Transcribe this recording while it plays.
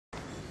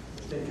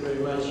Thank you very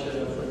much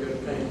for your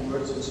kind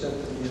words. It's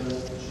certainly,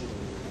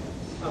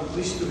 I'm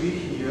pleased to be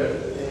here.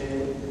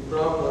 And the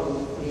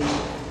problem is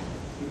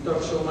we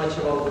talk so much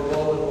about the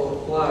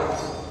vulnerable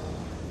plaque,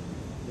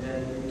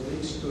 and it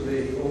leads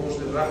to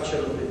almost the rupture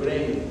of the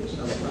brain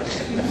sometimes.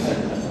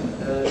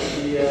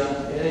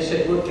 And I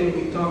said, what can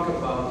we talk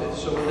about it?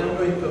 So what I'm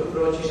going to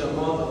approach is a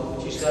model,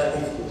 which is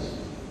diabetes,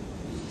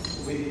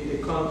 with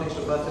the context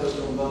of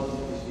atherosclerotic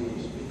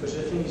disease, because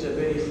I think it's a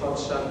very hot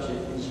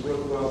subject. It's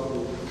worthwhile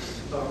to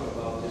talk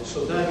about it.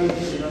 So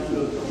diabetes and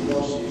arterial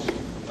thrombosis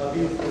are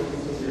built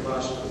into the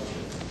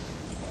vasculature.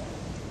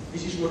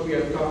 This is what we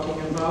are talking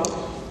about.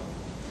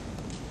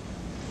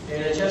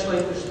 And I'd just like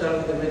to start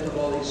with the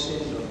metabolic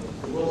syndrome,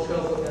 the World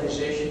Health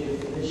Organization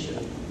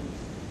definition,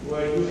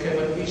 where you have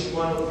at least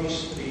one of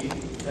these three: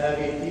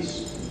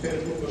 diabetes,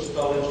 impaired glucose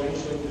tolerance, or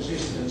insulin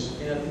resistance,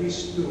 and at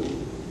least two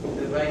on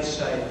the right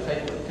side: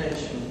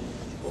 hypertension,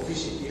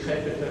 obesity,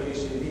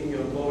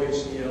 hypertriglyceridemia, low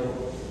HDL,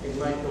 and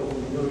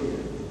microalbuminuria.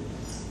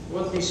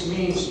 What this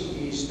means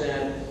is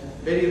that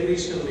very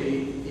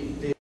recently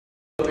the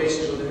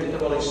basis of the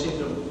metabolic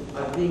syndrome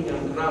are being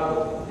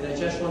unraveled, and I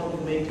just want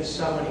to make a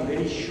summary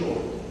very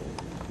short,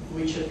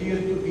 which appear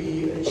to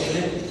be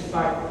genetic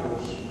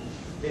factors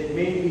that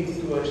may lead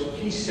to a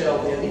T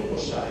cell, the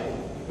adipocyte,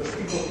 because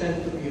people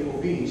tend to be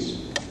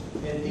obese,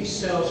 and these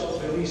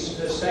cells release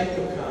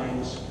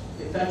cytokines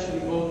that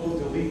actually go to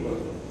the liver,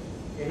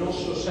 and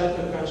also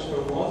cytokines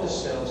from other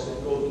cells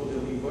that go to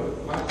the liver,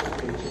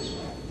 macrophages.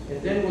 And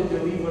then what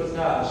the liver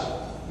does,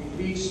 it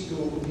leads to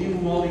new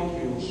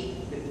molecules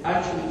that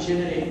actually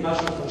generate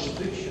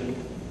vasoconstriction,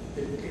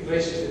 that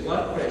raises the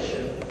blood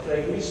pressure,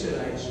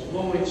 triglycerides,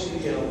 low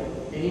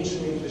HDL, and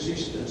insulin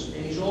resistance,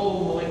 and it's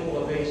all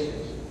molecular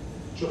basis.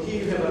 So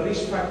here you have a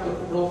risk factor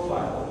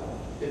profile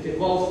that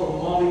evolved from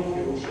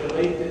molecules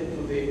related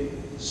to the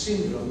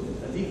syndrome,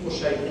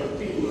 adipocyte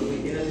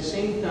particularly, and at the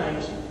same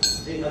time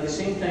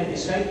the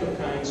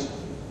cytokines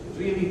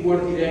really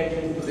work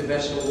directly into the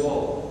vessel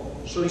wall.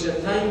 So it's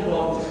a time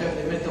bomb to have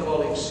the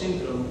metabolic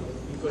syndrome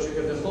because you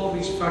have the whole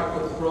risk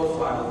factor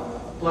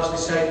profile plus the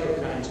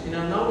cytokines. And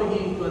I'm now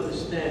beginning to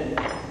understand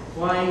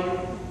why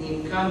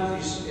in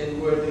countries and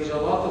where there is a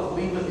lot of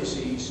liver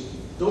disease,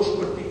 those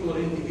particular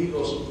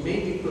individuals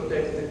may be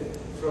protected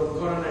from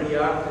coronary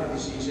artery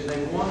disease, and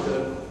I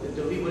wonder that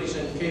the liver is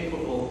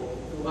incapable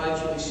to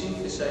actually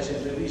synthesize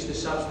and release the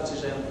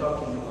substances I am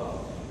talking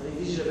about. I think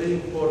this is a very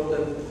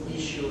important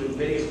issue and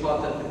very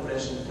hot at the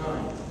present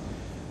time.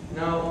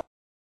 Now,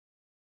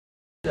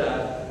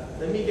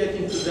 let me get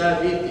into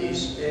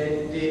diabetes,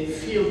 and the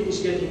field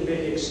is getting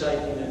very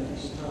exciting at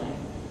this time.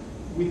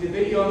 With the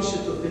very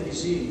onset of the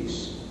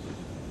disease,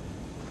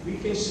 we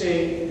can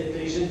say that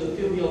there is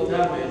endothelial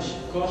damage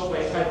caused by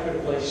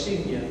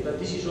hyperglycemia, but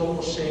this is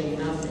almost saying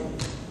nothing.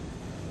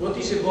 What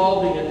is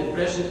evolving at the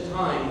present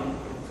time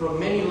from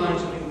many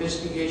lines of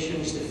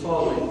investigation is the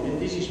following, and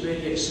this is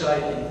very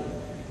exciting,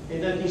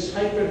 and that is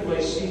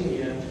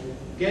hyperglycemia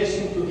gets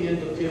into the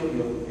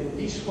endothelium, and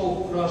this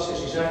whole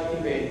process is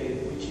activated,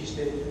 which is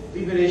the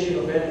liberation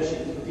of energy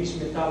through these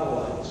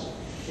metabolites.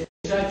 And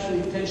it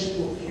actually tends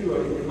to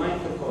occur in the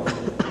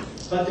mitochondria,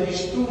 but there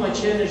is too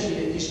much energy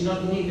that is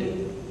not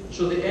needed.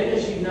 So the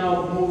energy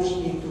now moves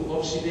into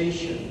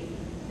oxidation.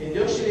 And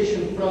the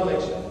oxidation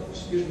products,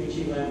 excuse me,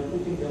 Jim, I'm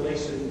putting the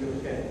laser in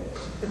your head.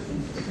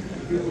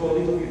 You go a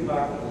little bit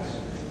backwards.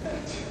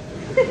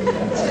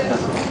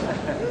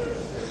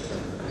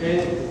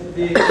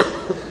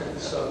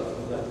 Sorry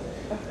for that.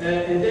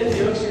 And then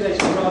the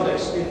oxidized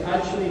products can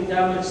actually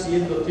damage the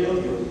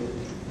endothelium.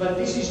 But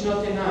this is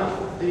not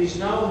enough. There is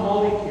now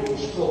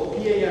molecules called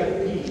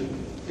PARP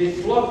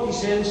that block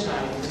this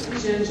enzyme.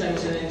 This enzyme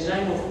is an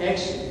enzyme of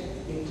exit,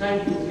 in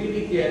trying to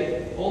really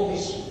get all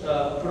these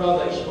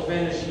products of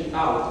energy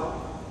out.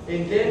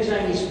 And the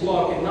enzyme is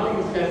blocked, and now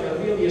you have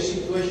really a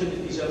situation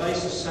that is a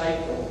vicious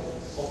cycle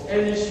of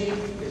energy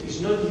that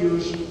is not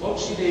used,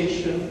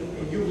 oxidation,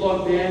 and you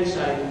block the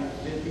enzyme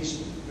that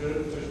is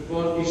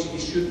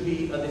should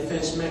be a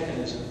defense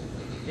mechanism.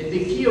 And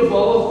the key of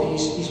all of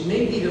these is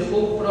maybe the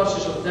whole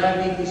process of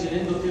diabetes and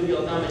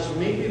endothelial damage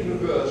may be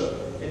reversed,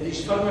 and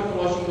these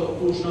pharmacological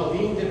tools now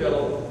being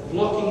developed,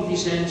 blocking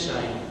this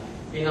enzyme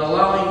and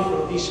allowing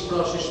for this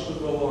process to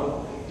go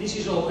on. This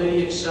is all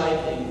very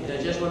exciting, and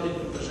I just wanted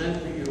to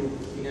present to you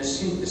in a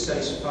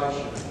synthesized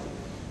fashion.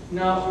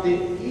 Now, the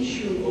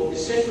issue of the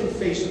second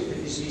phase of the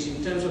disease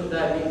in terms of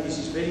diabetes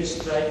is very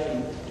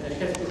striking, and I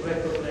have to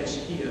recognize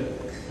here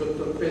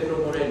Dr.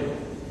 Pedro Moreno.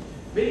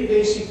 Very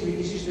basically,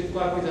 this is the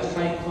plaque with a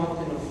high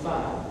content of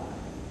fat,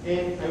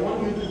 and I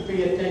want you to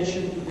pay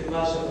attention to the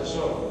vasa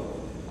vasorum.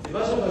 The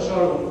vasa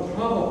vasorum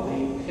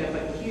probably have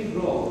a key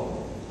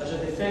role as a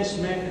defense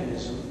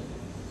mechanism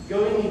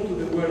going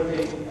into where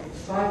the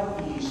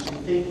fat is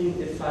and taking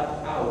the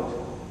fat out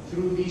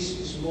through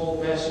these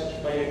small vessels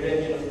by a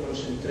gradient of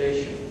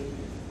concentration.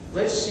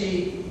 Let's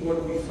see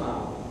what we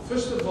found.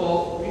 First of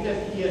all, we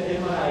have here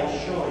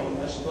MRI showing,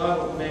 as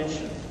Laura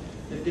mentioned,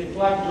 that the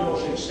plaque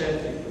grows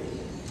eccentrically.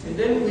 And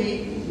then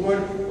we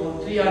worked on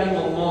 3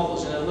 animal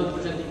models, and I'm not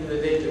presenting you the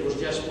data, it was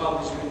just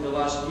published in the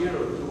last year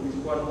or two,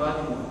 one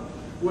animal,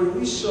 where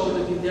we saw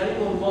that in the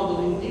animal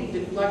model, indeed,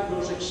 the plaque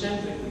grows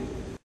eccentrically.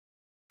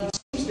 It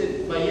seems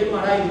that by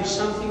MRI, there's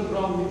something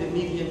wrong with the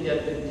median, the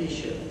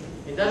adventitia.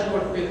 And that's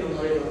where Pedro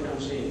Moreno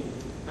comes in.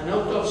 An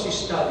autopsy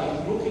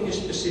study looking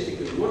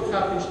specifically what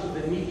happens to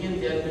the median,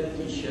 the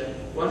adventitia,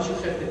 once you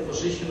have the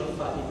position of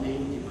fat in the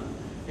intima.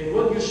 And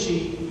what you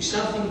see is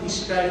something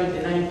described in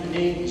the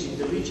 1980s in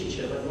the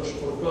literature that was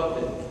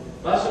forgotten.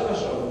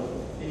 Vasovasorum,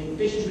 and in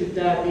patients with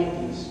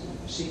diabetes,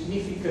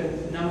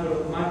 significant number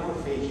of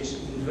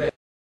macrophages in red.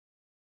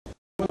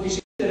 What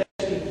is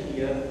interesting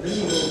here, let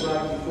me go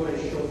back before I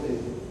show them.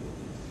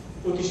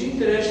 What is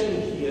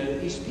interesting here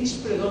is this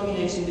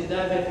predominates in the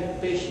diabetic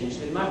patients,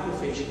 the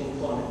macrophage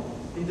component.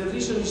 And the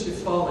reason is the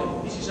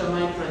following. This is a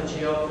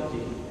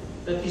microangiopathy.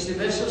 That is, the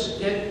vessels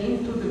get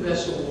into the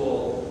vessel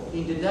wall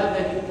in the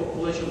diabetic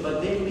population,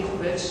 but they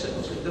leave red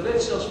cells. And the red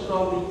cells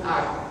probably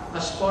act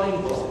as foreign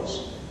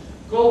bodies.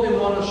 Call the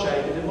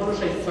monocyte, and the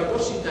monocyte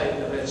phagocytide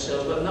the red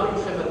cells, but now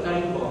you have a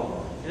time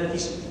bomb. And that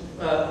is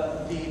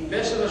the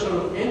vessels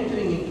are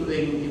entering into the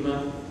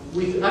intima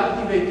with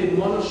activated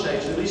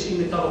monocytes releasing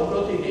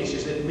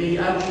metalloproteinases that may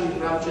actually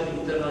rupture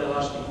the internal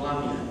elastic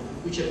lamina,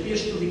 which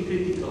appears to be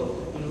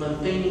critical in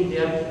maintaining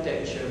the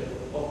architecture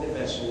of the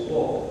vessel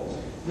wall.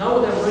 Now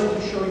what I'm going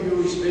to show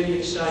you is very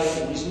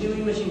exciting. This new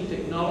imaging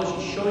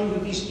technology showing you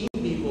this in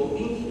vivo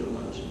in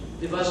humans,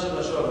 the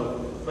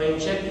vasovasorum, by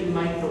injecting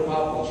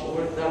microbubbles.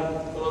 We've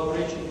done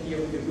collaboration here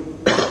with the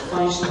group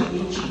Feinstein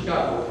in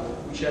Chicago,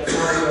 which are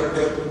now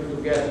working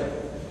together.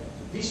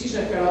 This is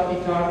a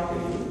carotid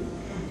artery,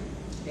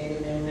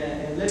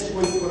 and let's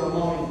wait for a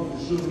moment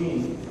to zoom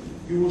in.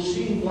 You will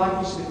see in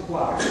black is the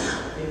plaque,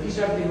 and these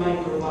are the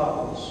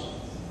microbubbles.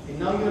 And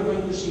now you're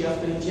going to see,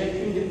 after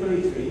injecting the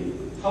periphery,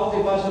 how the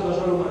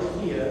vasovasorum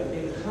are here,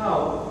 and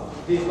how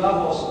the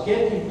bubbles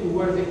get into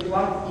where the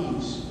plaque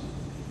is.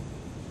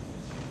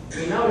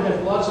 And now we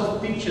have lots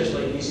of pictures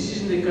like this. This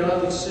is in the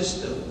carotid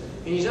system,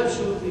 and it's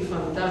absolutely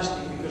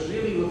fantastic, because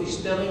really what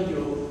it's telling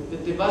you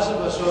that the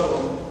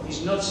vasovasorum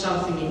is not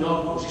something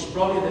innocuous. It's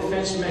probably a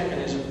defense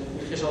mechanism.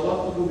 It has a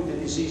lot to do with the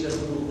disease, as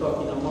we will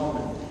talk in a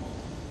moment.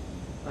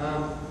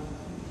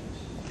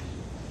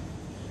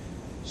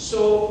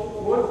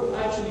 So what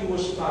actually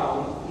was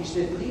found is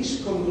that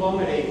this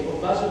conglomerate of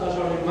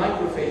vasovasorum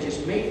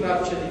macrophages may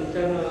rupture the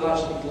internal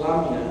elastic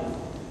lamina,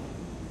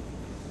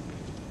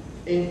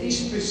 and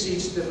this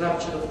precedes the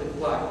rupture of the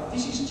plaque.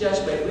 This is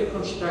just by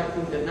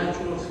reconstructing the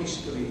natural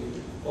history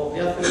of the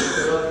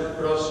atherosclerotic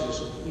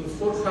process in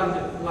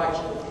 400 plaques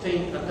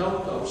obtained at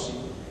autopsy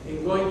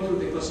and going through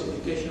the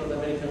classification of the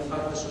American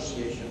Heart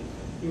Association.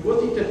 And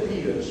what it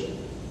appears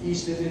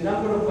is that the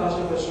number of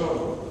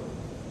vasovasorum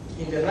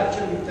in the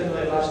rupture of internal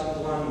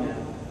elastic lamina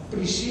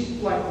precede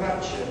plaque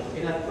rupture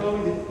and are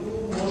probably the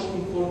two most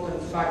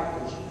important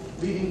factors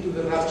leading to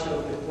the rupture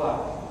of the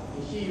plaque.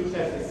 And here you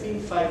have the thin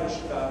fibrous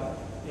cap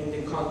and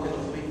the content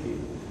of lipid.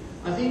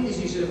 I think this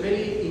is a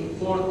very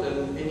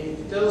important, and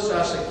it tells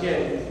us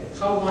again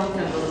how one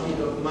cannot be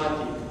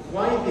dogmatic.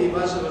 Why the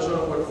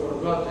vasovasorum were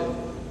forgotten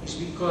is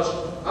because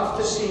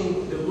after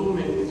seeing the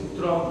lumen with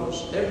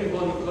thrombus,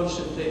 everybody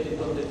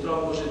concentrated on the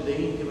thrombus and the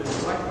intima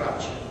and plaque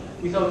rupture,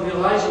 without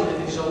realizing that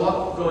there is a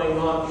lot going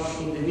on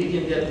in the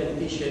median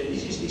adventitia.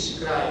 This is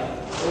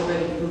described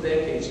already 2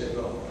 decades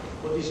ago.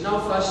 What is now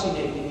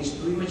fascinating is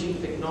through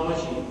imaging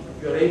technology,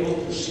 you are able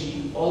to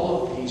see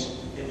all of this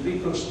and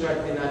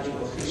reconstruct the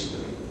natural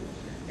history.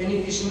 And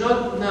it is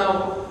not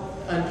now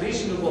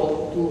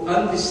unreasonable to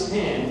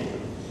understand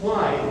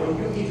why, when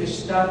you give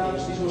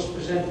statins, this was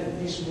presented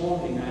this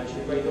morning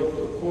actually by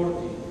Dr.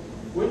 Corti,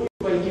 when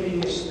you are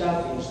giving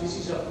statins, this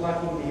is a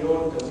plaque in the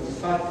aorta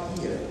with fat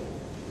here.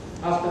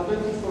 After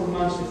 24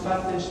 months, the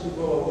fat tends to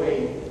go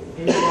away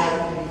and the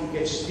artery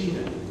gets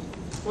thinner.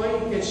 Why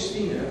it gets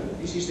thinner,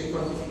 this is the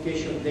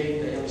quantification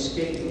data, I'm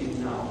escaping it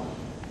now.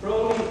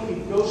 Probably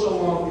it goes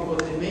along with what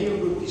the Mayo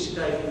Group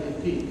described in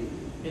the peak,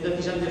 and that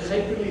is under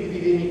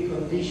hyperlipidemic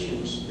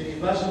conditions, there is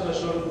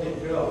vasovasorum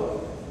that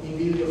grow in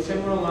the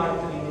iliofemoral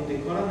artery and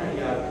in the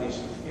coronary arteries,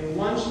 and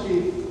once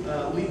the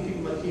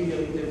lipid material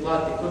in the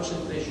blood, the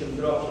concentration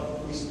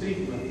drops with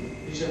treatment,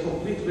 there is a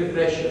complete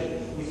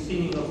regression with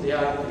thinning of the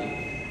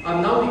artery.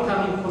 I'm now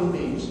becoming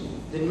convinced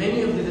that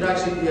many of the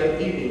drugs that we are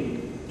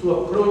giving to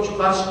approach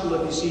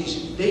vascular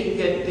disease, they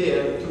get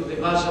there through the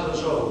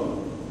vasovasorum,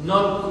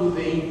 not through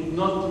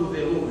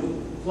the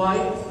lumen. Why?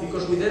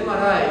 Because with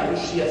MRI, you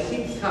see a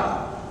thick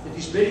cap that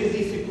is very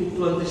difficult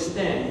to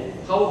understand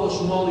how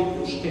those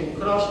molecules can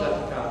cross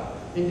that cap.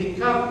 And the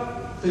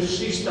cap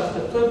persists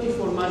after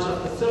 24 months,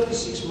 after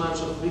 36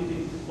 months of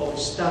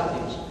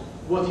statins.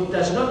 What it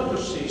does not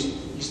persist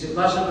is the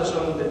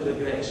vasovasorum that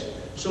regress.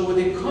 So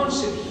the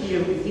concept here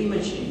with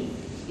imaging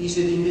is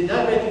that in the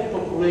diabetic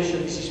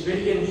population, this is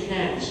very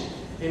enhanced,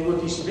 and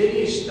what is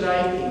very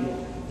striking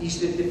is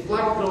that the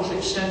plaque grows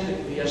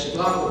eccentrically, as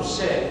Glauber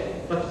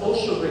said, but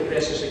also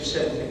regresses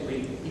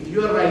eccentrically. If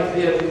you are right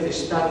there with the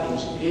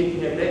statins,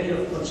 creating a gradient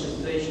of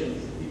concentration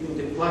between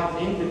the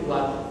plaque and the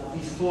blood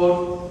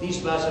before this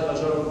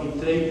vasovasorum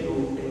betray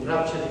you and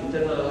rupture the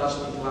internal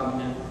elastic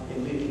lamina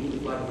and leading to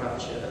plaque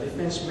rupture, a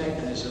defense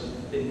mechanism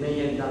that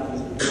may end up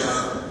in the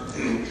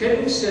problem.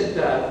 Having said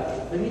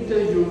that, let me tell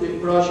you the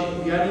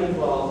project we are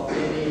involved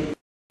in.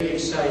 Very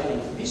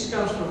exciting. This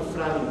comes from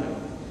Framingham.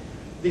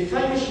 The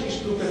highest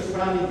risk group at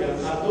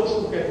Framingham are those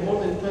who have more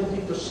than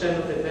 20%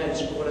 of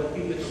events over a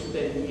period of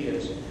 10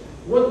 years.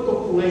 What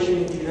population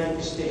in the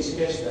United States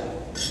has that?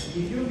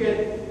 If you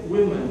get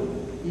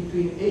women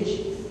between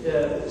age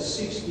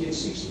 60 and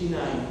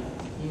 69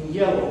 in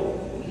yellow,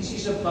 this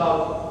is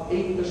about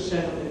 8%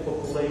 of the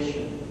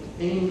population.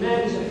 And in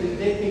men is at the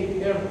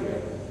decade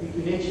earlier,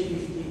 between age 50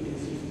 and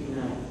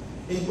 59.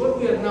 And what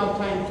we are now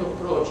trying to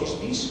approach is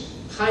this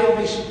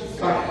high-risk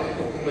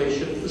factor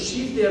population to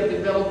see if they are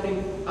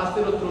developing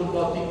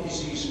atherothrombotic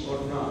disease or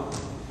not.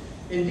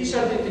 And these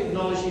are the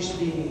technologies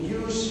being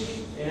used,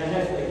 and I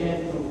have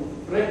again to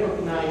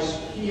recognize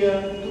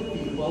here two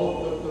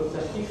people, Dr.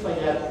 Thaqif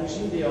Fayyad, who is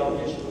in the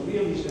audience, who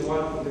really is the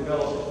one who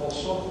developed the whole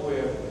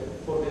software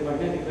for the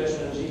magnetic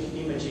resonance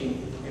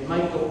imaging, and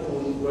Michael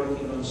Poon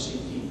working on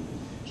CT.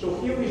 So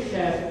here we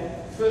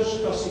have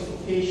first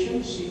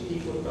classification,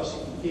 CT for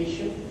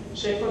classification,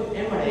 second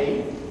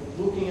MRA,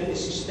 looking at the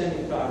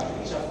systemic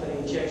arteries after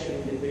injection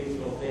in the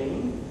peripheral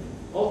vein,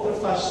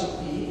 ultrafast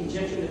CT,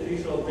 injection in the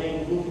peripheral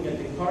vein, looking at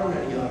the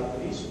coronary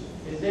arteries,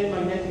 and then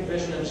magnetic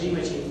resonance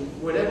imaging,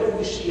 wherever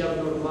we see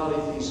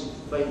abnormalities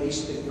by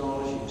these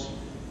technologies.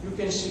 You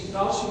can see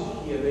calcium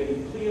here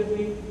very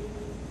clearly,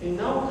 and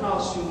now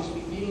calcium is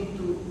beginning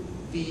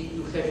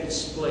to have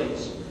its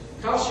place.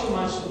 Calcium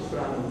adds to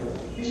Framingham.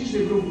 This is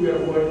the group we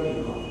are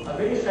working on, a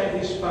very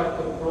high-risk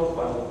factor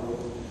profile group,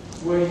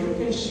 where you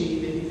can see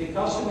that if the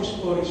calcium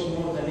score is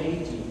more than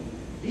 80,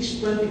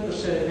 these 20%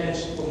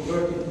 events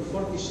convert into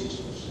 46%.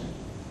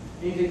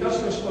 And if the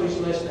calcium score is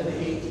less than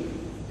 80,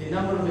 the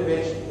number of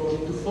events goes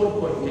into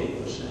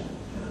 4.8%.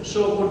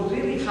 So what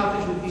really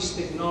happens with these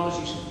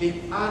technologies,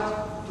 they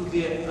add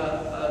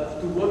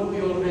to what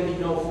we already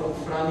know from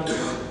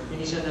Framingham,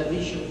 and is an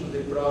addition to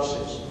the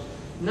process.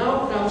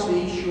 Now comes the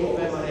issue of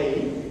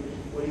MRA,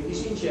 where it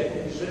is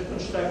injected, it's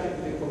reconstructed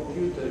with a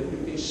computer,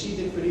 you can see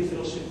the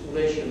peripheral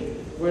circulation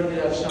where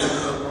there are some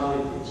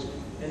abnormalities.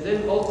 And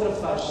then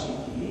ultrafast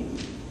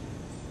CT,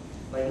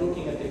 by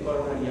looking at the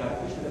coronary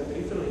arteries with a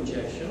peripheral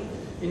injection.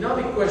 And now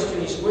the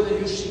question is whether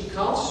you see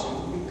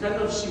calcium, you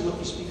cannot see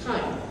what is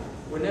behind.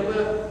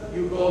 Whenever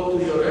you go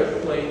to your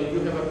airplane and you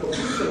have a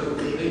computer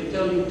with you, they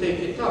tell you take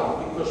it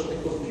out because the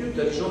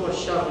computer is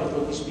overshadowing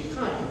what is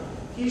behind.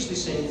 Here's the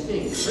same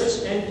thing.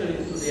 Let's enter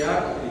into the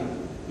artery,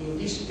 in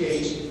this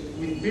case,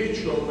 with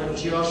virtual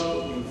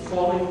angioscopy,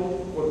 following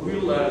what we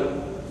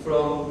learned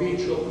from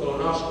virtual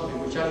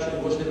colonoscopy, which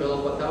actually was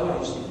developed at our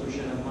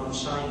institution at Mount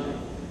Sinai.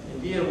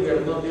 And here we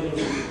are not dealing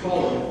with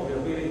colon, we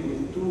are dealing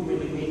with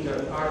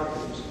 2mm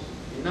arteries.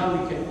 And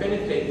now we can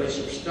penetrate by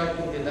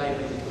subtracting the dye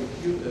by the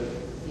computer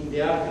in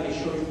the artery,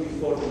 show you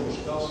before the was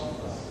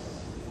calcified.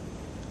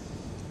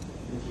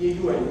 And here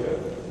you enter,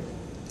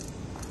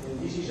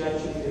 and this is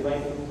actually the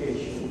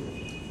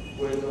bifurcation,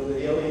 where on the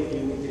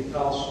LED with the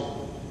calcium.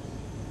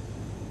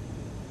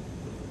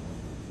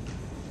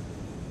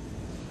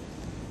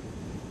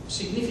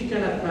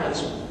 Significant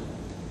advancement.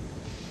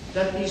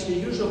 That is the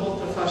use of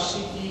ultrafast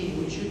CT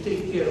in which you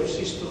take care of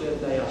systole and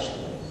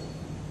diastole.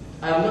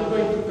 I am not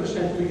going to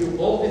present to you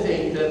all the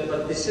data,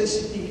 but the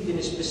sensitivity and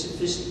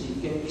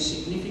specificity can be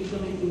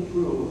significantly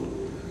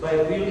improved by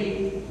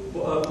really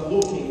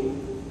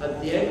looking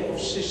at the end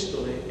of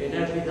systole and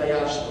early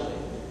diastole.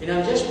 And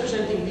I'm just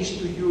presenting this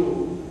to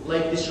you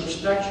like the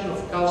subtraction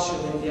of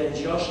calcium in the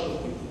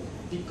angioscopy,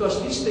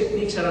 because these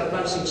techniques are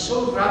advancing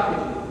so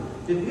rapidly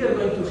that we are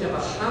going to have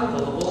a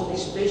handle of all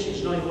these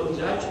patients knowing what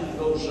actually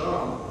goes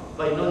on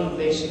by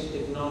non-invasive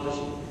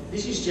technology.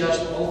 This is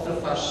just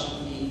ultrafast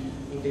CT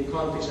in the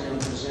context I am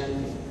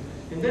presenting.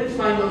 And then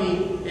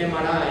finally,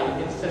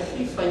 MRI. And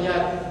Thaqif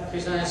Fayyad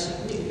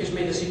has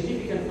made a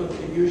significant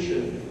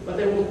contribution. But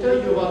I will tell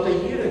you, about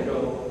a year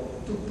ago,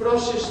 to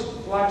process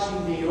plaques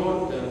in the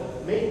aorta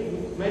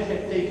may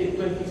have taken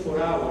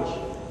 24 hours.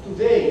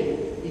 Today,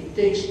 it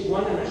takes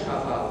 1.5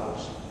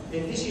 hours.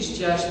 And this is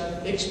just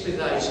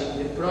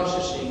expediting the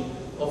processing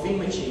of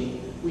imaging,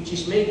 which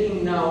is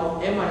making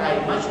now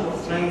MRI much more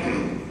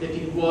friendly than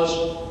it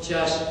was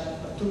just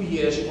 2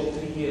 years or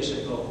 3 years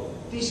ago.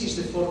 This is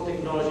the fourth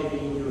technology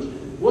being used.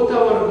 What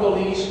our goal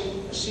is,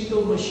 a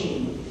single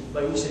machine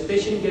by which the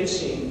patient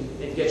gets in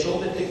and gets all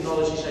the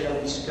technologies I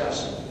am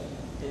discussing.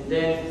 And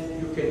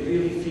then you can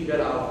really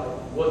figure out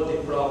what the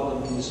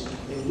problem is,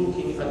 and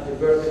looking at the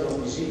burden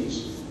of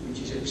disease, which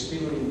is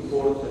extremely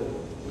important,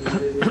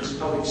 with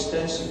how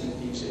extensive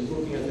it is, and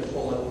looking at the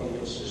whole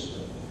arterial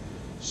system.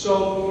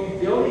 So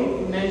the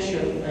only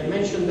I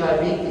mentioned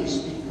diabetes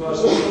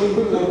because it's so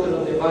important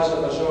on the vasa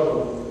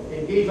vasorum,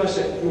 and gave us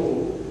a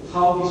clue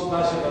how this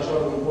vasa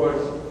vasorum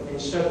works, and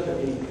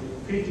certainly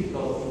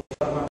critical in the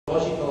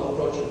pharmacological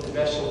approach of the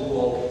vessel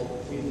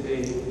wall with the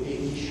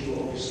issue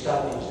of the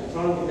statins. The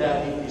problem with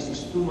diabetes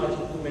is too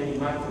many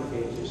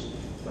macrophages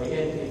by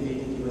entering the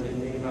intimate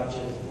and may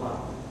rupture the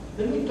plaque.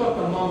 Let me talk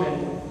a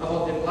moment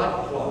about the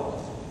blood clot.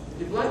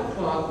 The blood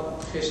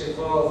clot has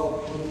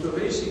evolved into a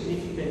very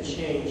significant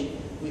change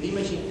with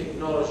imaging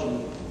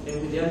technology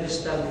and with the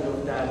understanding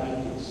of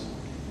diabetes.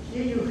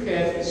 Here you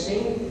have the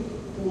same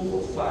pool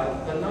of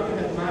fat, but now you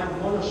have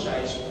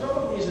monocytes,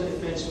 probably as a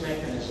defense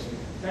mechanism,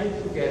 trying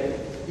to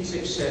get this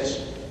excess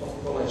of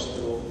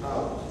cholesterol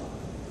out.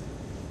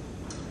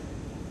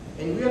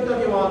 And we are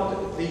talking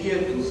about the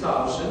year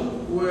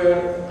 2000,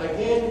 where,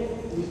 again,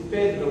 with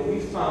Pedro,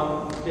 we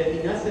found that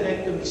in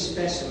atherectomy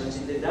specimens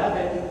in the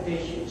diabetic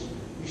patients,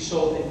 we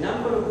saw the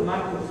number of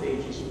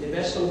macrophages in the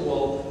vessel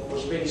wall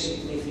was very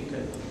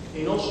significant,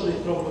 and also the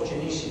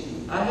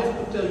thrombogenicity. I have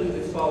to tell you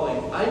the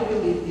following. I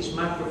believe these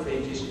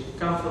macrophages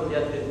come from the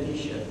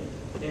adventitia.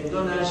 And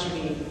don't ask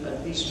me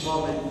at this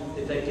moment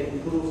that I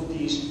can prove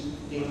this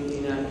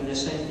in a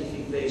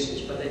scientific basis,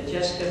 but I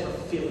just have a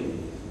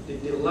feeling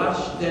that the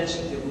large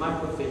density of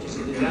macrophages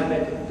in the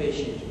diabetic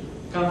patient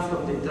come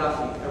from the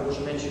traffic I was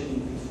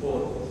mentioning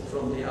before,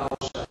 from the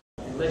outside.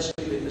 And let's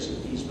leave it as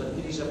it is, but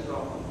it is a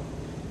problem.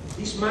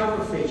 These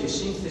macrophages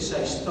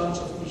synthesize tons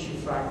of tissue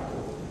factor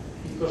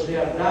because they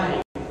are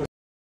dying.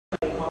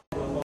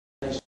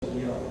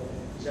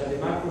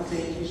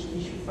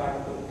 Tissue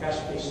factor,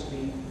 caspase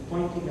 3,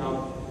 pointing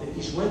out that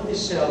is when the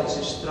cell is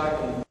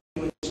struggling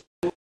with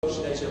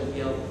oxidized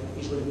LDL,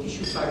 is when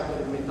tissue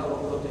factor and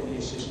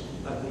metalloproteinases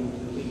are being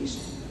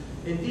released.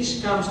 And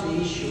this comes the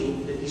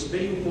issue that is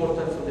very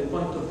important from the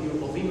point of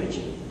view of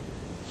imaging.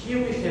 Here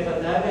we have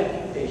a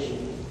diabetic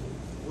patient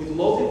with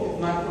loaded with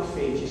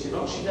macrophages and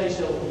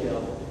oxidized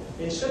LDL,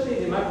 and suddenly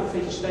the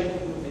macrophages try to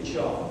do the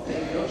job,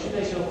 taking the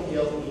oxidized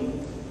LDL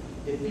in,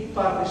 the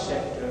PPAR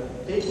receptor,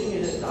 taking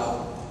it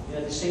out, and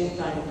at the same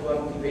time to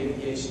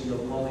activate the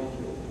HDL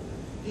molecule.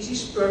 This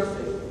is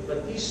perfect,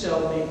 but this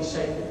cell may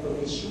decide to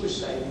commit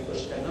suicide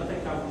because it cannot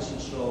accomplish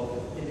its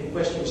role. And the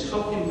question is,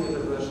 how can we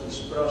reverse this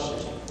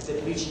process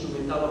that leads to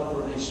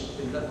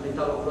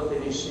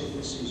metalloproteinase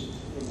synthesis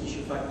and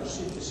tissue factor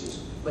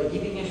synthesis? By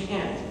giving a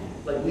hand,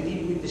 like we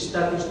did with the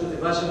statins to the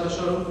vasa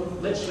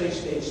vasorum, let's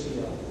raise the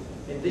HDL.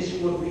 And this is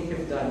what we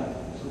have done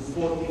through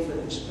 4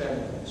 different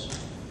experiments.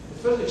 The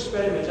first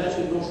experiment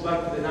actually goes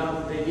back to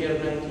the year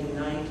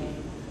 1990.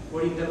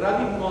 Where in the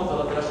rabbit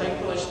model of a high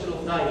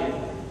cholesterol diet,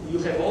 you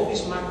have all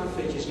these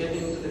macrophages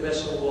getting into the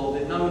vessel wall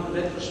that now in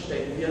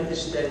retrospect we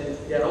understand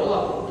they are all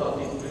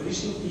apoptotic,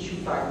 releasing tissue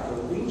factor.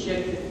 We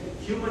injected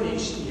human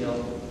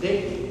HDL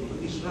daily to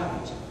these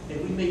rabbits,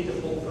 and we made the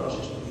whole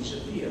process to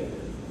disappear.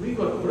 We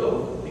got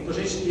broke because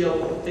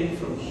HDL obtained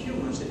from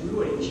humans that we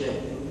were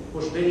injecting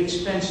was very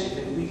expensive,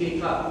 and we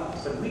gave up.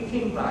 But we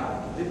came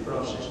back to the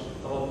process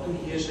about 2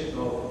 years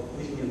ago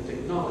with new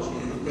technology,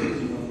 and we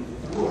continued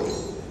to work.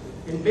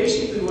 And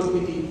basically what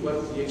we did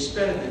was the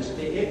experiments,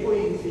 the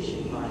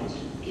eco-efficient mice,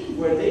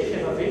 where they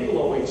have a very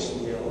low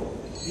HDL,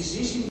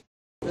 diseasing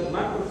the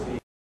macrophage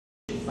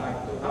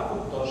factor,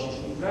 apoptosis,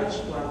 we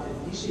transplanted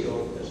these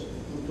aortas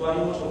into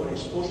animals that were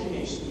exposing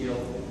HDL,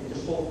 and the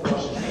whole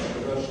process was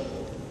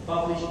reversible,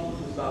 published in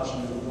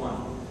 2001.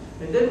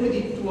 And then we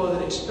did 2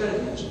 other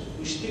experiments.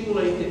 We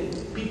stimulated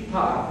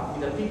PPAR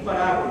with a PPAR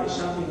agonist,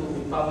 something will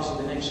be published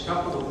in the next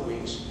couple of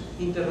weeks,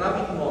 in the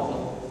rabbit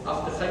model.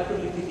 After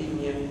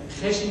hyperlipidemia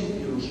has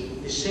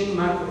induced the same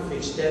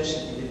macrophage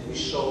density that we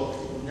saw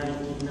in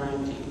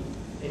 1990.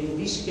 And in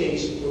this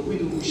case, what we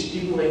do, we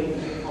stimulate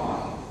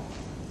PPAR.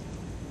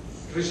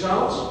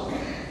 Results,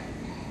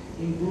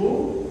 in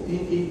blue,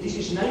 this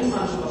is 9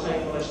 months of a high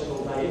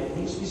cholesterol diet,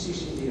 means this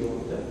is in the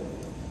aorta.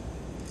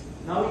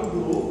 Now in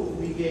blue,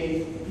 we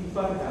gave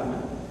PPAR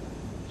gamma,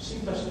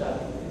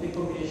 simvastatin, and the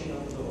combination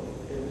of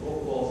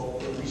both,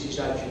 this is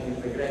actually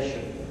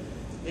regression.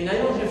 And I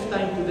don't have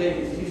time today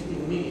with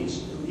 15 minutes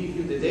to give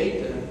you the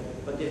data,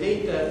 but the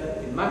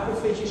data, the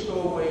macrophages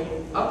go away,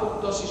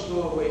 apoptosis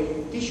go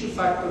away, tissue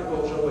factor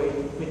goes away,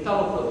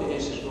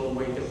 metalloproteinases go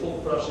away. The whole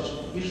process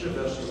is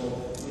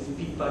reversible with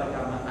PPAR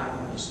gamma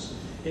agonists.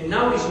 And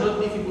now it's not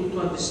difficult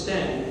to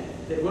understand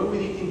that what we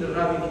did in the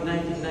rabbit in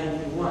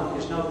 1991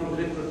 has now been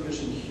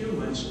reproduced in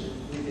humans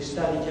with the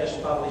study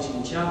just published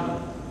in JAMA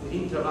with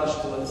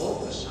intravascular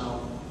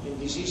ultrasound and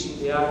disease in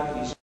the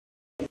arteries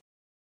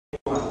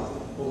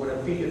over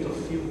a period of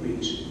few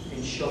weeks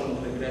and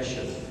showing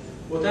regression.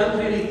 What I'm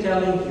really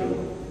telling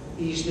you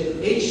is that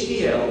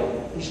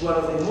HDL is one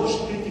of the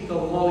most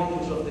critical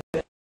molecules of the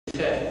body we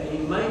have, and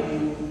in my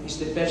view is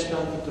the best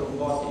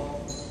antithrombotic,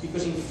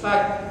 because in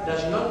fact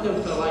does not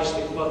neutralize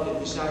the clot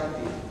that is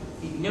active,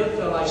 it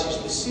neutralizes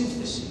the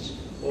synthesis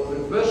or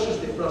reverses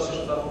the process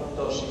of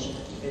apoptosis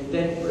and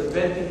then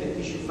preventing the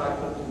tissue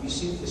factor to be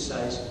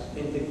synthesized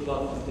and the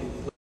clot to take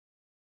place.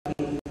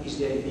 Is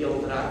the ideal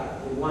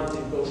drug, the one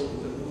that goes to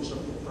the roots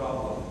of the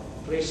problem.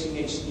 Tracing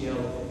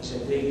HDL is a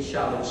great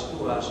challenge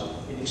to us,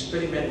 and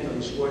experimental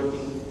is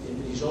working,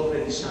 and there is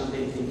already some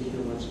data in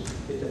humans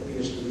that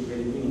appears to be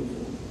very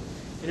meaningful.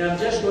 And I'm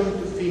just going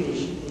to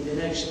finish in the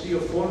next 3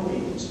 or 4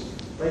 minutes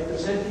by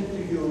presenting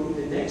to you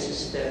the next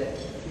step,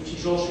 which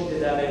is also in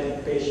the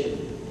diabetic patient.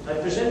 I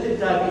presented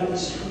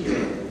diabetes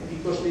here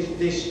because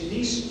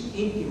these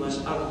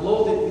intimas are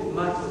loaded with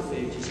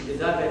macrophages in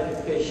the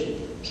diabetic patient.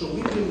 So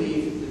we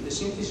believe that the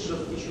synthesis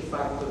of tissue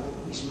factor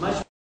is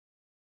much.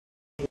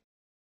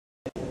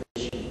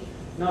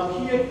 Now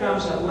here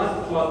comes a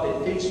blood clot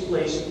that takes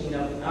place in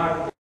an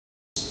artery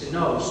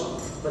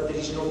stenosed, but there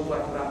is no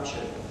plaque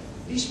rupture.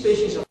 These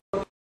patients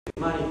are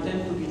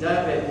tend to be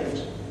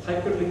diabetics,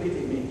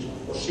 hyperlipidemics,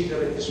 or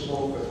cigarette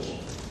smokers.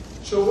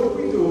 So what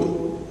we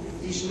do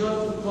is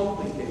not too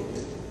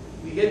complicated.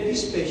 We get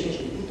these patients,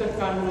 we put a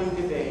cannula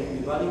in the vein,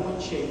 we valve one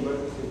chamber,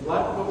 the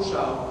blood goes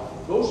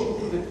out, goes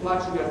into the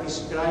plaques we are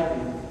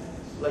describing,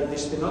 like the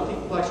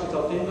stenotic plaques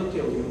without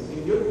endothelium.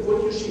 And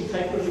what you see in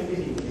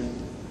hyperlipidemia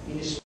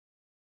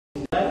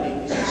in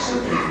diabetes is a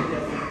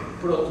significant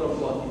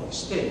prothrombotic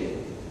state.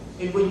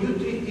 And when you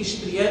treat these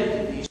three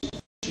entities,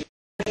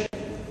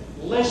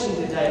 less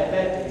in the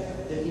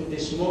diabetic than in the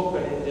smoker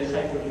and the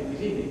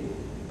hyperlipidemic,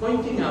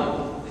 pointing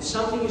out that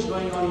something is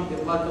going on in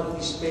the blood of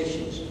these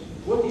patients.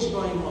 What is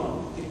going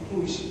on? The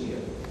clue is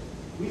here.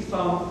 We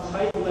found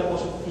high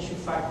levels of tissue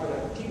factor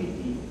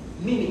activity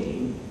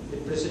mimicking the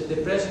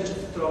presence of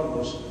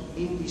thrombus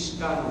in these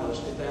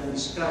cannulas that I am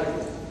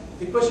describing.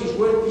 The question is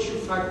where tissue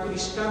factor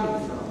is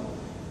coming from.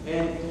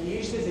 And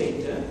here's the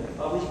data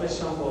published by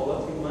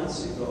Sambola a few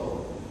months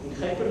ago. In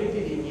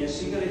hyperlipidemia,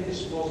 cigarette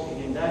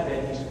smoking, and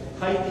diabetes,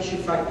 high tissue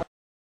factor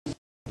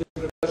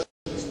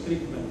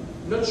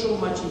treatment. Not so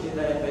much in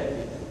the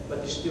diabetic, but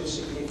it's still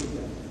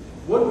significant.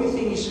 What we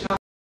think is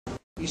happening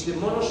is the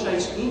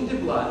monocytes in the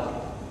blood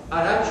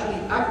are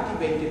actually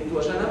activated to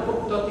an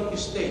apoptotic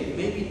state,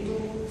 maybe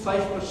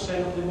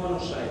 2–5% of the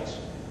monocytes.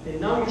 And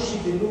now you see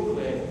the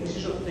nuclei, this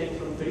is obtained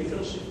from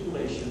peripheral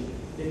circulation,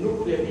 the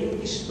nuclei being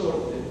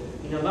distorted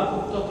in an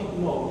apoptotic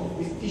mode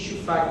with tissue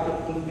factor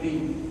in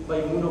green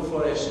by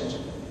immunofluorescence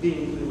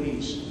being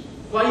released.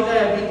 Why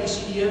diabetes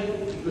here?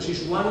 Because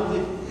it's one of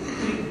the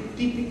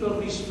typical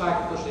risk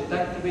factors that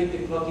activate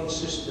the clotting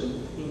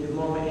system in the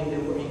moment,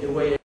 in the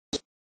way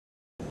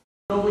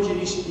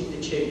homogeneity in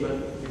the chamber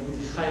and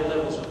with high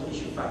levels of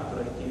tissue factor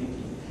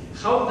activity.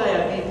 How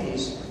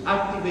diabetes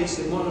activates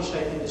the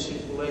monocyte in the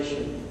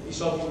circulation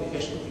is obviously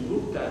has to be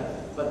looked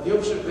at, but the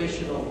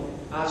observational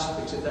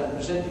aspects that I'm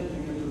presenting to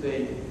you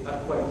today are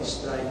quite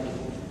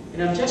striking.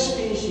 And I'm just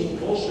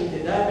finishing also in the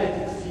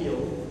diabetic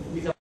field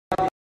with a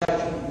clot that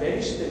is actually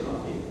very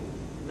stenotic.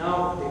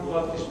 Now the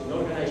clot has been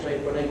organized by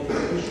connective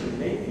tissue,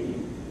 maybe.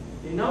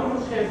 And now you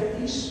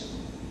have this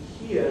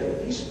here,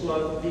 this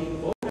clot being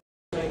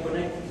organized by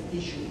connective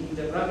tissue in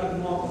the rabbit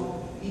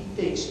model. It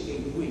takes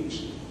 8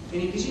 weeks.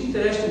 And it is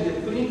interesting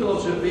that clinical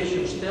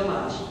observations tell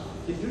us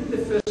that during the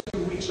first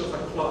few weeks of a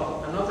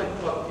clot, another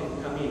clot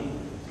can come in.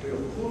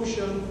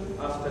 Reocclusion,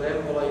 after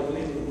emboli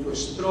leading to a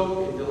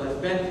stroke in the left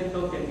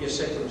ventricle, can be a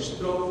second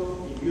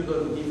stroke, if you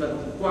don't give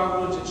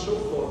anticoagulants and so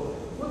forth.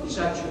 What is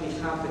actually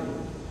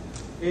happening?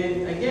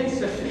 And again,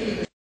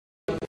 Thackeray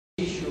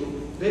issue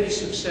very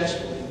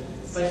successfully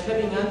by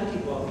having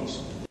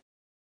antibodies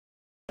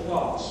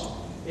clots.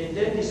 And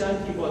then these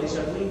antibodies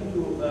are linked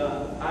to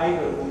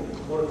iron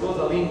or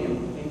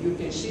gadolinium, and you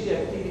can see the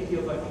activity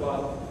of a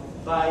clot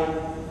by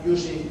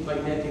using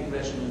magnetic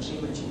resonance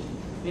imaging.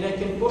 And I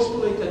can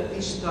postulate at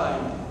this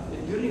time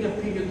that during a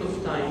period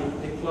of time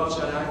the clots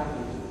are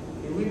active.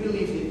 And we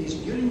believe that it is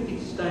during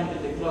this time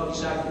that the clot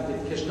is active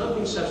that has not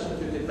been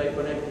substituted by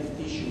connective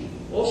tissue,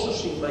 also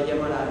seen by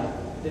MRI,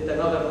 that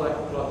another black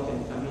clot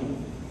can come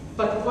in.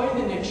 But why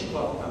the next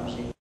clot comes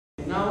in?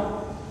 And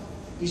now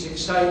is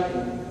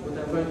exciting. What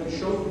I'm going to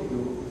show to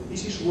you,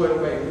 this is work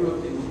by a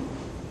group in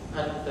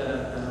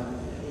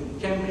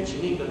Cambridge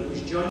in England, who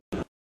is joining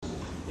us.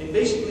 And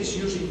basically is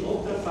using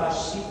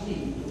ultra-fast CT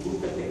to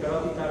look at the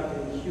carotid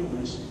artery in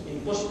humans in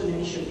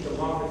post-emission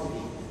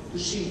tomography to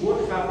see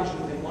what happens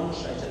with the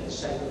monocytes at the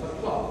site of a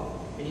clot.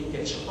 And it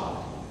gets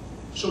hot.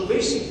 So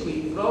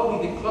basically,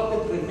 probably the clot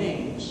that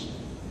remains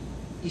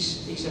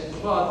is a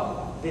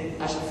clot that,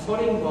 as a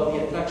foreign body,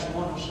 attracts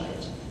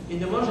monocytes. And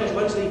the monocytes,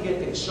 once they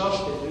get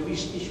exhausted,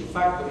 release tissue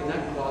factor in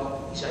that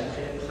clot is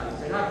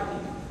hyperactive.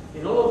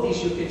 And all of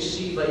this you can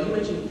see by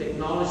imaging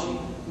technology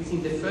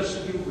within the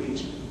first few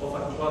weeks of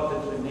a clot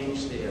that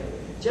remains there.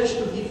 Just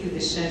to give you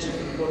the sense of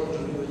the importance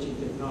of imaging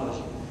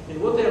technology.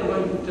 And what I'm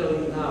going to tell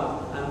you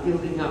now, I'm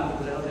building up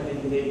because I don't have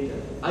any data.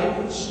 I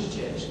would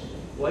suggest,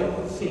 or I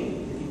would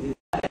think, that in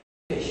the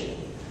patient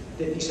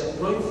that is a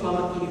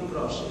pro-inflammatory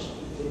process,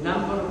 the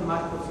number of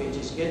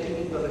macrophages getting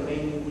into the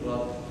remaining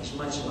clot is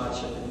much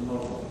larger than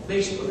normal,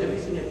 based on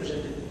everything I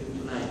presented to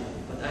you tonight.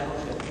 But I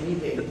don't have any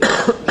data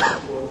to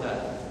support that.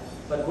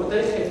 But what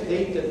I have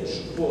data to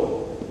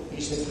support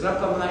is that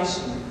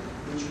rapamycin,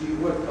 which we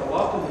work a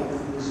lot on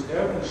in these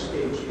early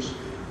stages,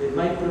 that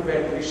might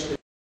prevent risk,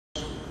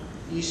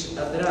 is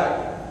a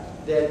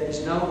drug that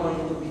is now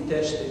going to be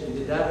tested in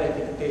the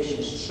diabetic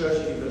patients,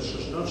 surgery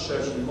versus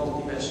non-surgery,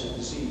 multi-vessel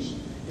disease.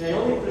 And I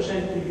only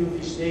present to you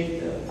this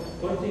data,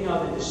 pointing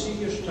out that the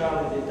Sirius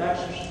trial and the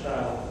Taxus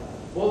trial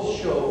both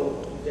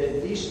show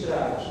that these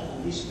drugs,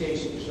 in this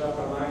case is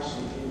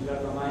rapamycin,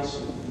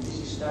 and this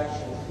is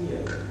Taxus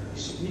here, a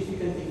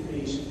significant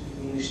increase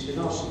in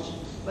stenosis.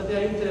 but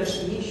they are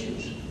interesting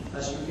issues.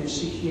 As you can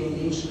see here in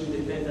the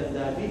insulin-dependent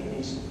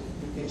diabetes,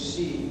 you can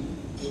see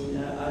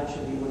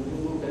actually when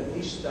you look at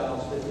these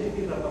styles that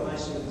maybe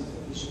rapamycin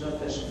is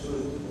not as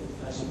good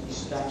as it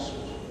is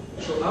taxose.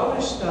 So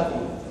our study,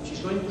 which is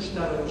going to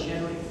start on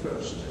January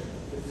 1st,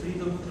 the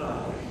Freedom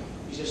Trial,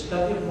 is a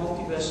study of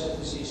multivessel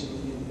disease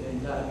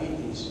in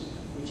diabetes,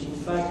 which in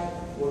fact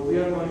what we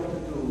are going to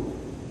do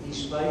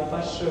is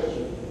bypass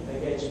surgery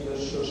against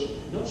versus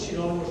not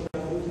sirolimus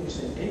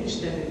and any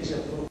stent that is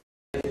approved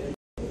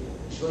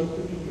is going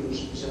to be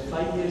used. It's a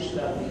 5-year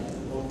study,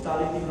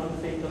 mortality,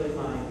 non-fatal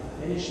MI,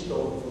 and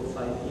stroke for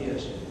 5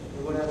 years.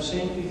 And what I'm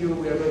saying to you,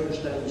 we are going to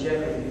start in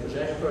January because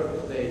I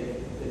heard today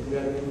that we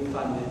are being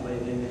funded by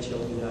the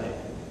NHLBI.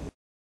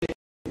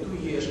 2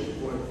 years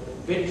of work,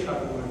 very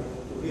hard work,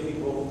 to really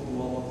go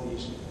through all of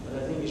this.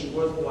 But I think it's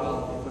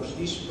worthwhile because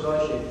this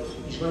project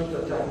is going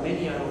to attract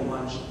many other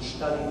ones to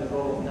study the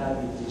role of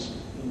diabetes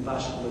in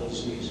vascular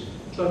disease.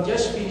 So I'm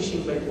just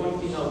finishing by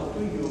pointing out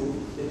to you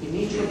that in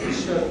each of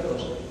these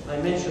circles, I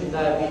mentioned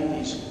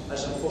diabetes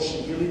as a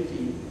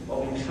possibility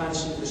of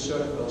enhancing the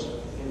circles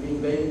and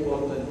being very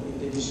important in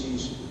the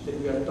disease that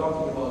we are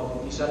talking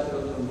about, this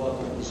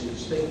atherothrombotic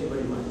disease. Thank you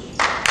very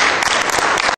much.